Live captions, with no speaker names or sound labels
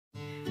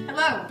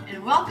Hello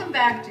and welcome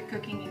back to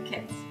Cooking and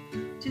Kids.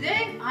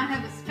 Today I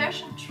have a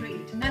special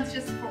treat, and that's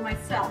just for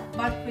myself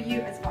but for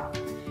you as well.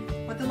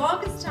 For the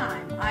longest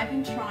time I've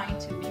been trying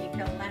to make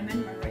a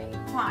lemon meringue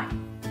pie.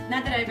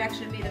 Not that I've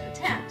actually made an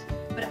attempt,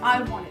 but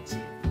I wanted to.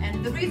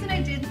 And the reason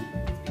I didn't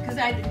is because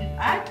I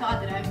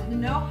thought that I wouldn't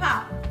know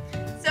how.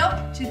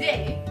 So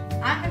today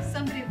I have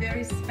somebody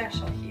very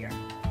special here.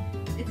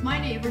 It's my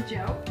neighbor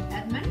Joe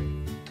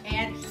Edmund,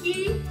 and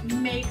he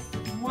makes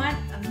one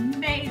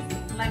amazing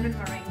lemon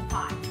meringue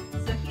pie.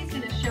 So he's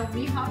going to show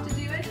me how to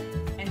do it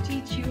and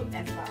teach you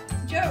as well.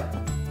 Joe,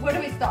 where do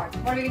we start?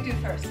 What do we do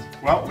first?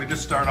 Well, we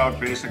just start out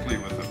basically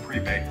with a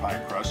pre-baked pie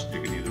crust.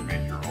 You can either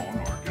make your own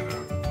or get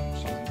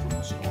something from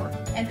the store.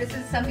 And this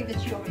is something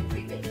that you already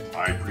pre-baked?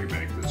 I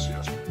pre-baked this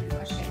yesterday.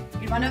 Yes. Okay.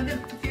 In one of the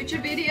future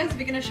videos,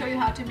 we're going to show you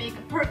how to make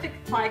a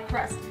perfect pie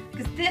crust,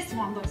 because this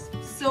one looks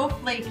so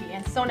flaky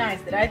and so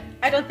nice that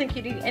I don't think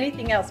you need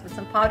anything else with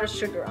some powdered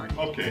sugar on it.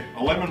 Okay,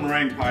 a lemon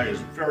meringue pie is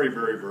very,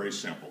 very, very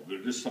simple. They're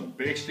just some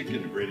basic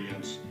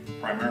ingredients,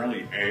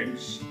 primarily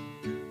eggs,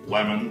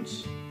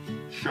 lemons,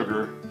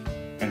 sugar,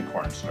 and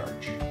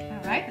cornstarch.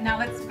 All right, now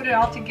let's put it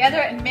all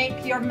together and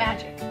make your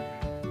magic.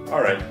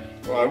 All right,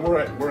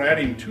 we're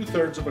adding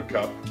 2/3 of a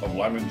cup of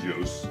lemon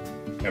juice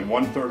and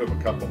 1/3 of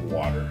a cup of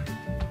water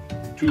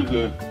to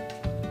the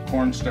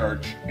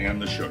cornstarch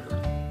and the sugar.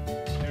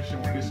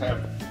 We just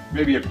have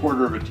maybe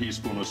 1/4 of a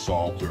teaspoon of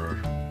salt or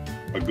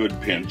a good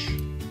pinch.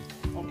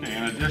 Okay,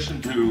 in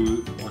addition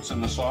to what's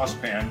in the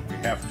saucepan, we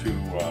have to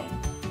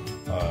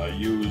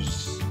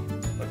use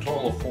a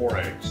total of 4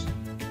 eggs.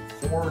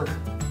 4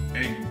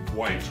 egg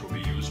whites will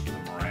be used for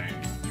the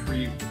meringue.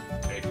 3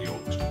 egg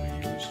yolks will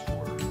be used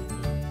for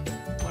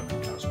the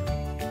lemon custard.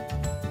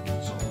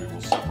 So we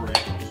will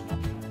separate those.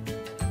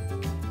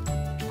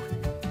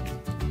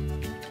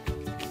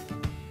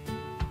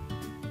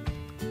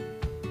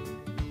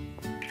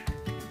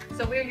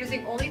 So we're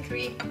using only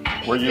 3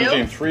 egg We're yolks.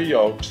 using 3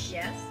 yolks.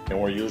 Yes. And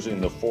we're using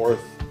the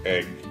 4th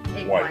egg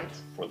white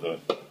for the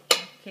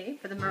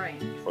meringue.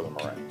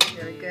 meringue.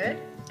 Very good.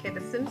 Okay,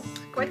 this seems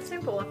quite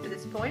simple up to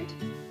this point.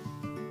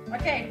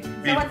 Okay,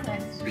 so what's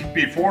next?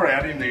 Before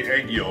adding the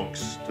egg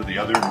yolks to the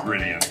other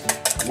ingredient,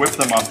 whip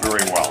them up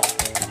very well.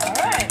 All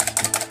right.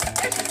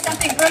 There's just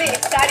something really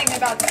exciting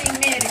about seeing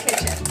me in the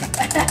kitchen.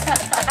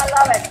 I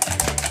love it.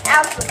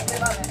 Absolutely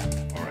love it.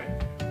 All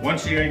right.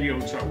 Once the egg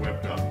yolks are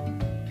whipped up,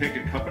 take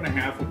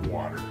 1.5 cups of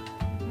water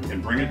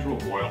and bring it to a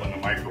boil in the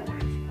microwave.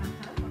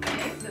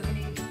 Okay, so we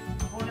need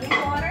boiling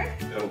water.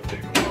 That'll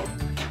take a while.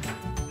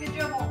 Good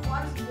job,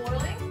 water's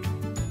boiling.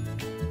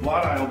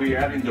 VLADA, I'll be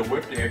adding the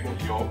whipped egg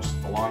yolks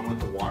along with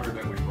the water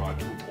that we brought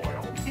to a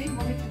boil. Okay, you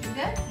want me to do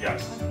that?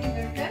 Yes. Okay,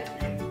 very good. You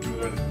can do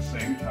that at the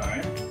same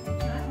time.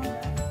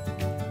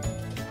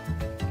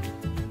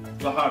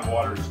 The hot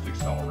water just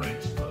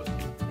accelerates the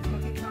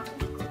cooking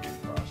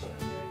process.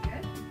 Very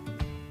good.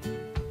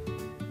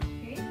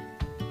 Okay.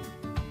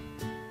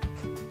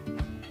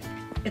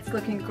 It's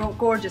looking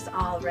gorgeous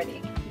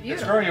already. Beautiful.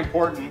 It's very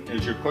important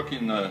as you're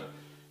cooking the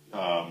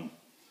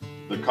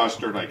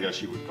custard, I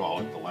guess you would call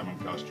it, the lemon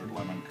custard,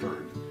 lemon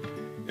curd.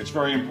 It's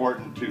very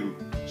important to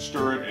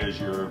stir it as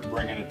you're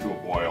bringing it to a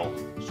boil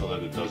so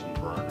that it doesn't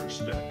burn or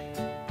stick.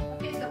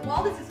 Okay, so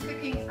while this is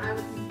cooking, I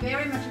would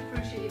very much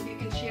appreciate if you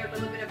can share a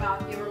little bit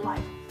about your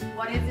life.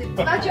 What is it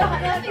about Joe?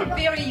 Nothing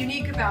very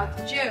unique about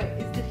Joe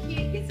is that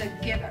he is a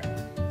giver.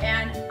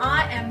 And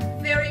I am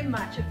very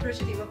much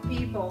appreciative of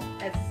people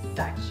as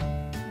such.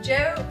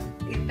 Joe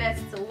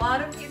invests a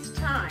lot of his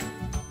time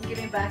in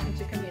giving back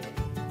into community.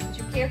 Would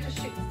you care to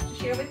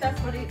share with us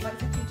what is it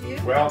you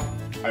do? Well,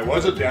 I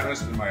was a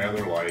dentist in my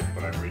other life,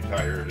 but I'm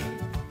retired and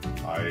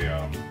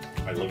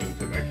I live in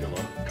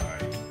Temecula.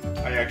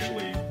 I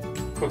actually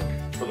cook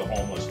for the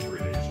homeless 3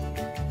 days a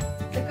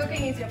week. So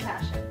cooking is your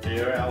passion?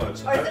 Yeah,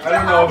 I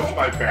don't know if it's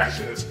my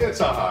passion. It's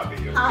a hobby.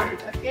 Okay. Hobby,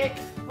 okay.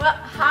 Well,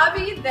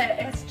 hobby that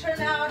has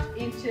turned out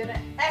into an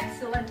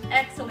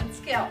excellent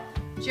skill.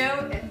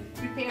 Joe has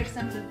prepared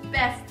some of the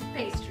best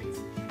pastries.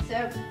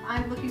 So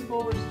I'm looking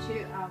forward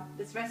to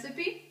this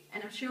recipe,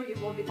 and I'm sure you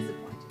won't be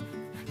disappointed.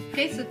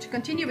 Okay, so to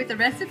continue with the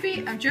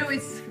recipe, Joe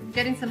is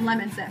getting some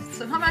lemon zest.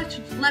 So how much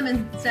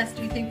lemon zest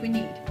do you think we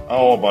need?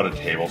 Oh, about a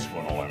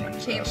tablespoon of lemon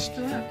zest.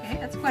 Tablespoon, okay,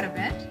 that's quite a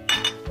bit.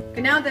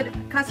 Okay, now that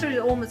custard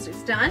almost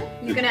is done,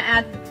 you're going to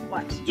add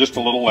what? Just a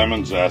little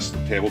lemon zest,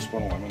 a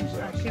tablespoon of lemon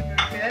zest. Okay,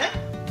 very good.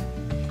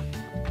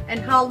 And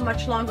how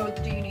much longer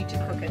do you need to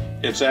cook it?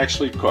 It's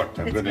actually cooked.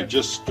 I'm going to cooked.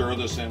 just stir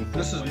this in.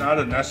 This is not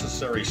a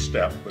necessary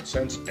step, but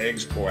since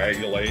eggs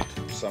coagulate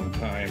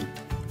sometime,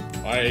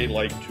 I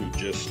like to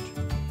just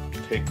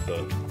take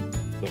the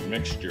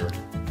mixture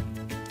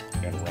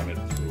and run it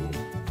through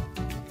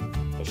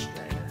the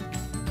strainer.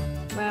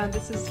 Well,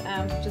 this is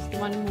just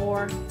one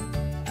more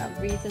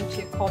reason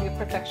to call you a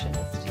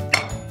perfectionist.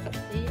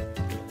 See?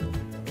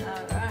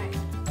 All right.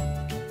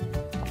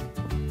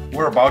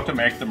 We're about to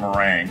make the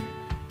meringue.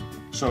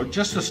 So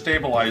just to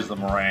stabilize the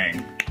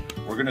meringue,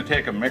 we're going to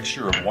take a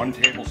mixture of 1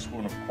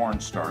 tablespoon of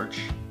cornstarch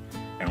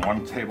and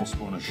 1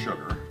 tablespoon of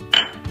sugar,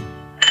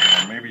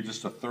 and maybe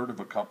just 1/3 of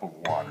a cup of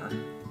water.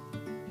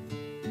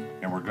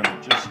 And And we're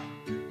going to just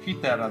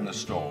heat that on the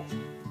stove.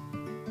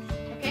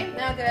 Okay,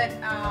 now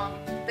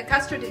that the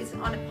custard is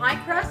on a pie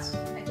crust,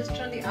 I just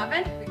turned the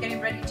oven. We're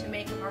getting ready to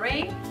make a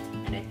meringue,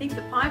 and I think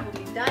the pie will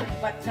be done in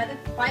what,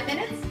 5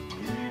 minutes?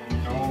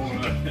 No,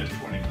 20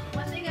 minutes.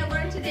 One thing I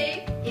learned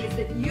today is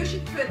that you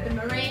should put the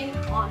meringue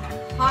on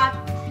a hot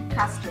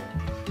custard.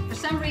 For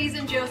some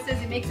reason, Joe says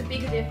it makes a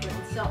big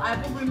difference, so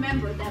I will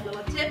remember that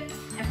little tip.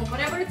 And for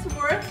whatever it's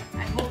worth,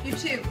 I hope you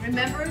too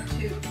remember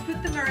to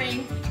put the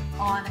meringue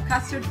on a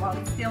custard while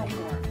it's still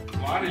warm.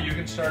 Lada, you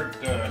can start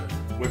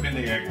whipping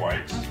the egg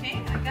whites.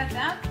 Okay, I got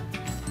that.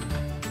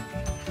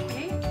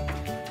 Okay.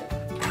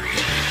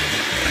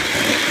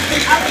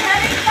 Are we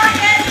having fun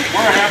yet?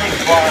 We're having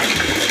fun.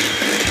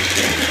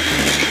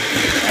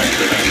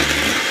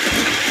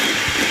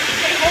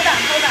 Okay, hold on.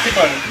 Keep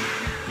on.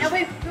 Now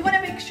we want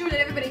to make sure that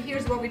everybody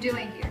hears what we're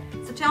doing here.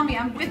 So tell me,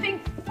 I'm whipping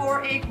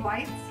 4 egg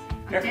whites.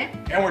 Okay.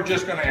 And we're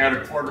just going to add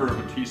 1/4 of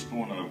a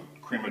teaspoon of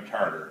cream of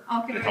tartar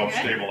to help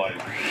stabilize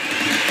it.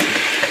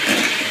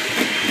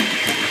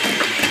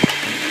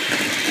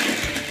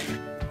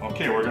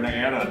 Okay, we're going to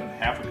add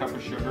 1/2 cup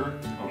of sugar,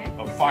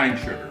 of fine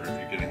sugar,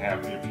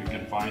 if you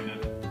can find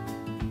it,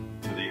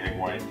 to the egg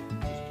white.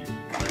 Just keep it.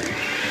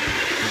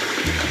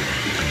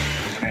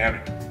 We're going to add,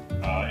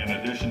 in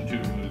addition to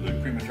the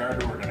cream of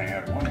tartar, we're going to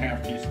add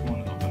 1/2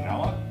 teaspoon of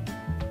vanilla.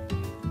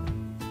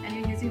 And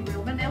you're using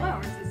real vanilla,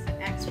 or is this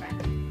an extract?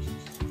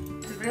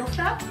 The real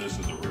stuff? This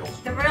is the real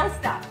stuff. The real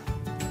stuff.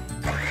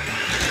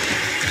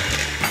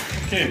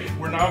 Okay,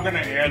 we're now going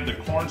to add the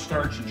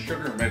cornstarch and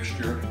sugar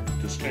mixture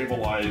to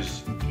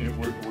stabilize.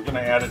 We're going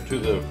to add it to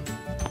the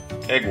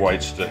egg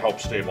whites to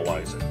help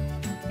stabilize it.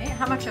 Okay,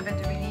 how much of it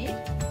do we need?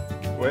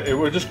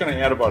 We're just going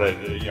to add about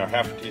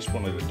 1/2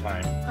 teaspoon at a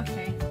time.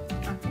 Okay.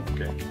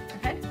 Okay. Go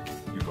ahead.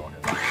 You go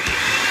ahead.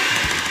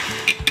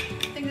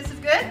 Think this is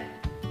good?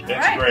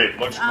 It's great.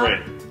 Looks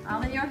great.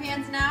 All in your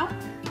hands now.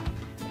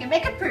 You can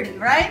make it pretty,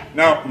 right?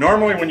 Now,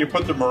 normally when you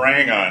put the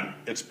meringue on,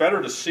 it's better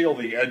to seal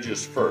the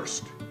edges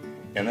first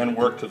and then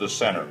work to the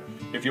center.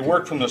 If you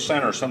work from the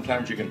center,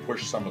 sometimes you can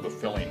push some of the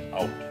filling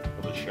out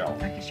of the shell.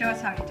 Okay, show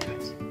us how you do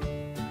it.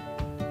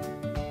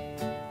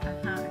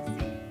 I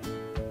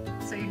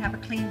see. So you have a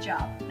clean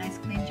job, nice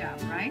clean job,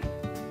 right?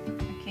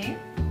 Okay.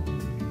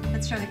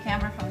 Let's show the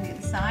camera from the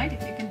other side.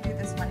 If you can do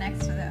this one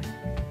next to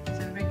so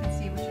everybody can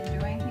see what you're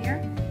doing here.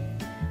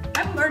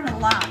 I've learned a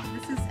lot.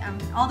 This is,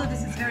 although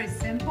this is very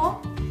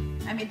simple,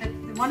 I mean,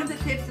 one of the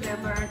tips that I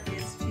learned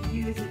is to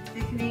use a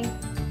thickening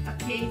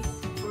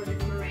paste for the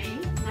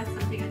meringue. That's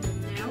something I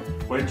didn't know.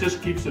 Well, it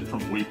just keeps it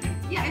from weeping.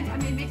 Yeah, I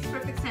mean, it makes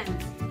perfect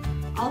sense.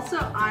 Also,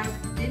 I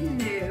didn't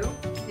know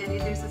that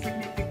there's a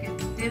significant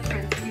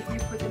difference if you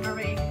put the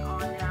meringue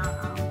on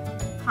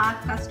hot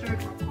custard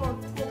or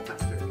cold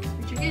custard,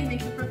 which again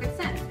makes perfect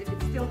sense. If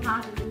it's still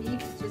hot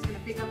underneath, it's just going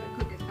to pick up and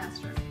cook it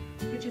faster,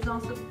 which is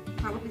also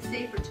probably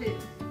safer too.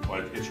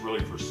 But it's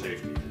really for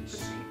safety.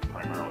 It's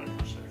primarily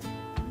for safety.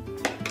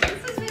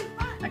 This has been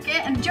fun. Okay,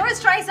 and Joe is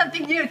trying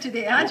something new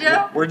today, huh,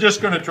 Joe? We're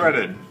just going to try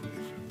to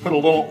put a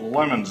little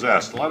lemon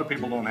zest. A lot of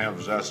people don't have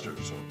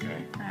zesters,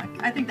 okay?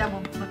 I think that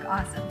will look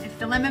awesome. If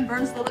the lemon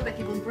burns a little bit,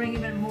 it will bring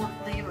even more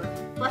flavor.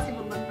 Plus, it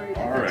will look very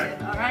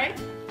decorative. All right.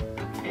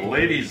 The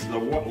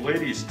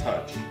ladies'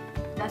 touch.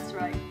 That's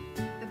right.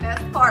 The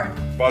best part.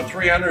 About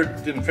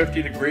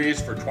 350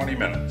 degrees for 20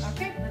 minutes.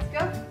 Okay, let's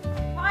go.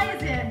 Pie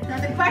is in. Now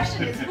the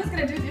question is, who's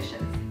going to do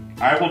dishes?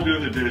 I will do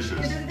the dishes. You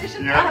do the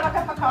dishes? Yeah. I'll have a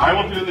cup of coffee. I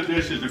will do the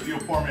dishes if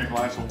you'll pour me a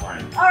glass of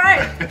wine. All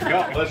right.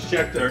 Yeah, let's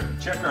check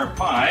our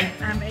pie.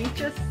 I'm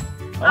anxious.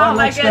 Oh,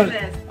 my looks good.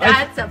 goodness.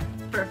 That's a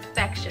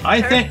perfection.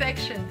 I think-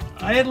 Perfection.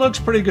 It looks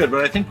pretty good,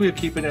 but I think we'll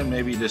keep it in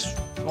maybe just,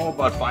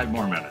 about 5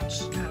 more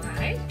minutes. All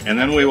right. And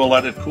then we will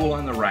let it cool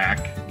on the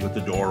rack with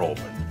the door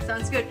open.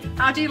 Sounds good.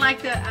 How do you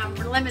like the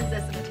lemon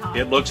zest at the top?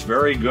 It looks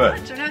very good.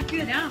 It turned out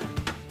good, huh?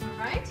 All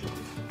right.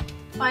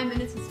 5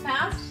 minutes has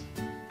passed.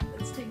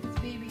 Let's take this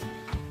baby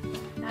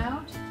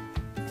out.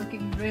 It's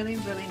looking really,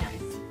 really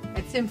nice.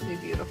 It's simply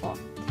beautiful.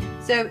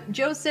 So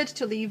Joe said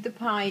to leave the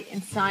pie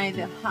inside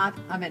the hot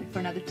oven for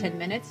another 10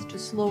 minutes to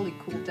slowly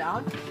cool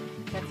down.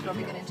 That's what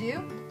we're gonna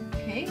do.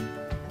 Okay,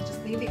 let's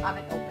just leave the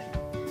oven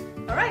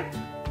open. All right,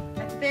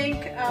 I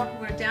think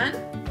we're done.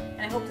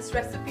 And I hope this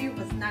recipe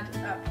was not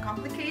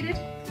complicated.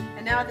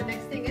 And now the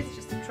next thing is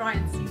just to try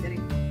and see that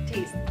it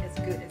tastes as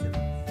good as it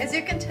is. As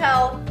you can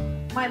tell,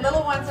 my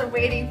little ones are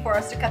waiting for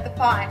us to cut the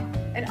pie.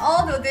 And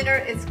although dinner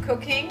is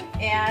cooking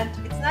and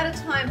it's not a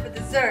time for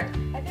dessert,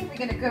 I think we're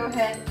gonna go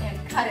ahead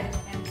and cut it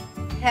and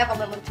have a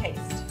little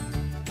taste.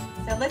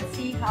 So let's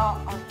see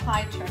how our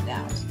pie turned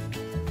out.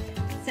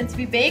 Since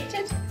we baked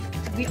it,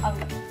 we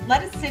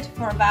let it sit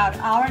for about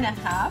an hour and a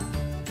half,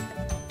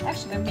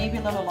 actually maybe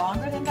a little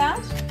longer than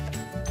that,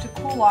 to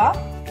cool off.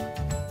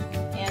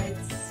 And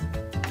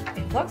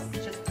it looks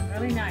just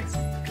really nice.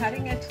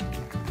 Cutting it,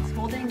 it's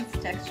holding its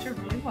texture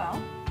really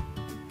well.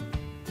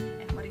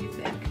 And what do you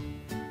think?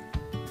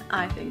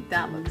 I think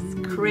that looks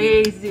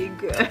crazy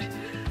good.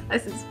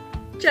 This is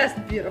just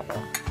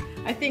beautiful.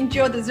 I think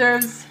Joe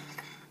deserves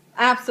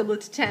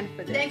absolute 10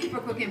 for this. Thank you for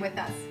cooking with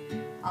us.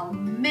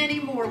 Many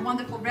more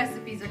wonderful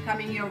recipes are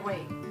coming your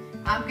way.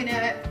 I'm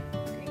gonna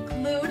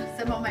include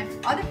some of my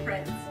other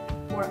friends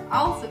who are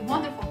also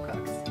wonderful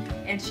cooks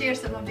and share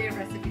some of their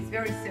recipes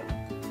very soon.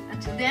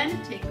 Until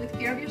then, take good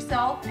care of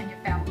yourself and your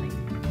family.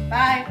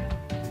 Bye.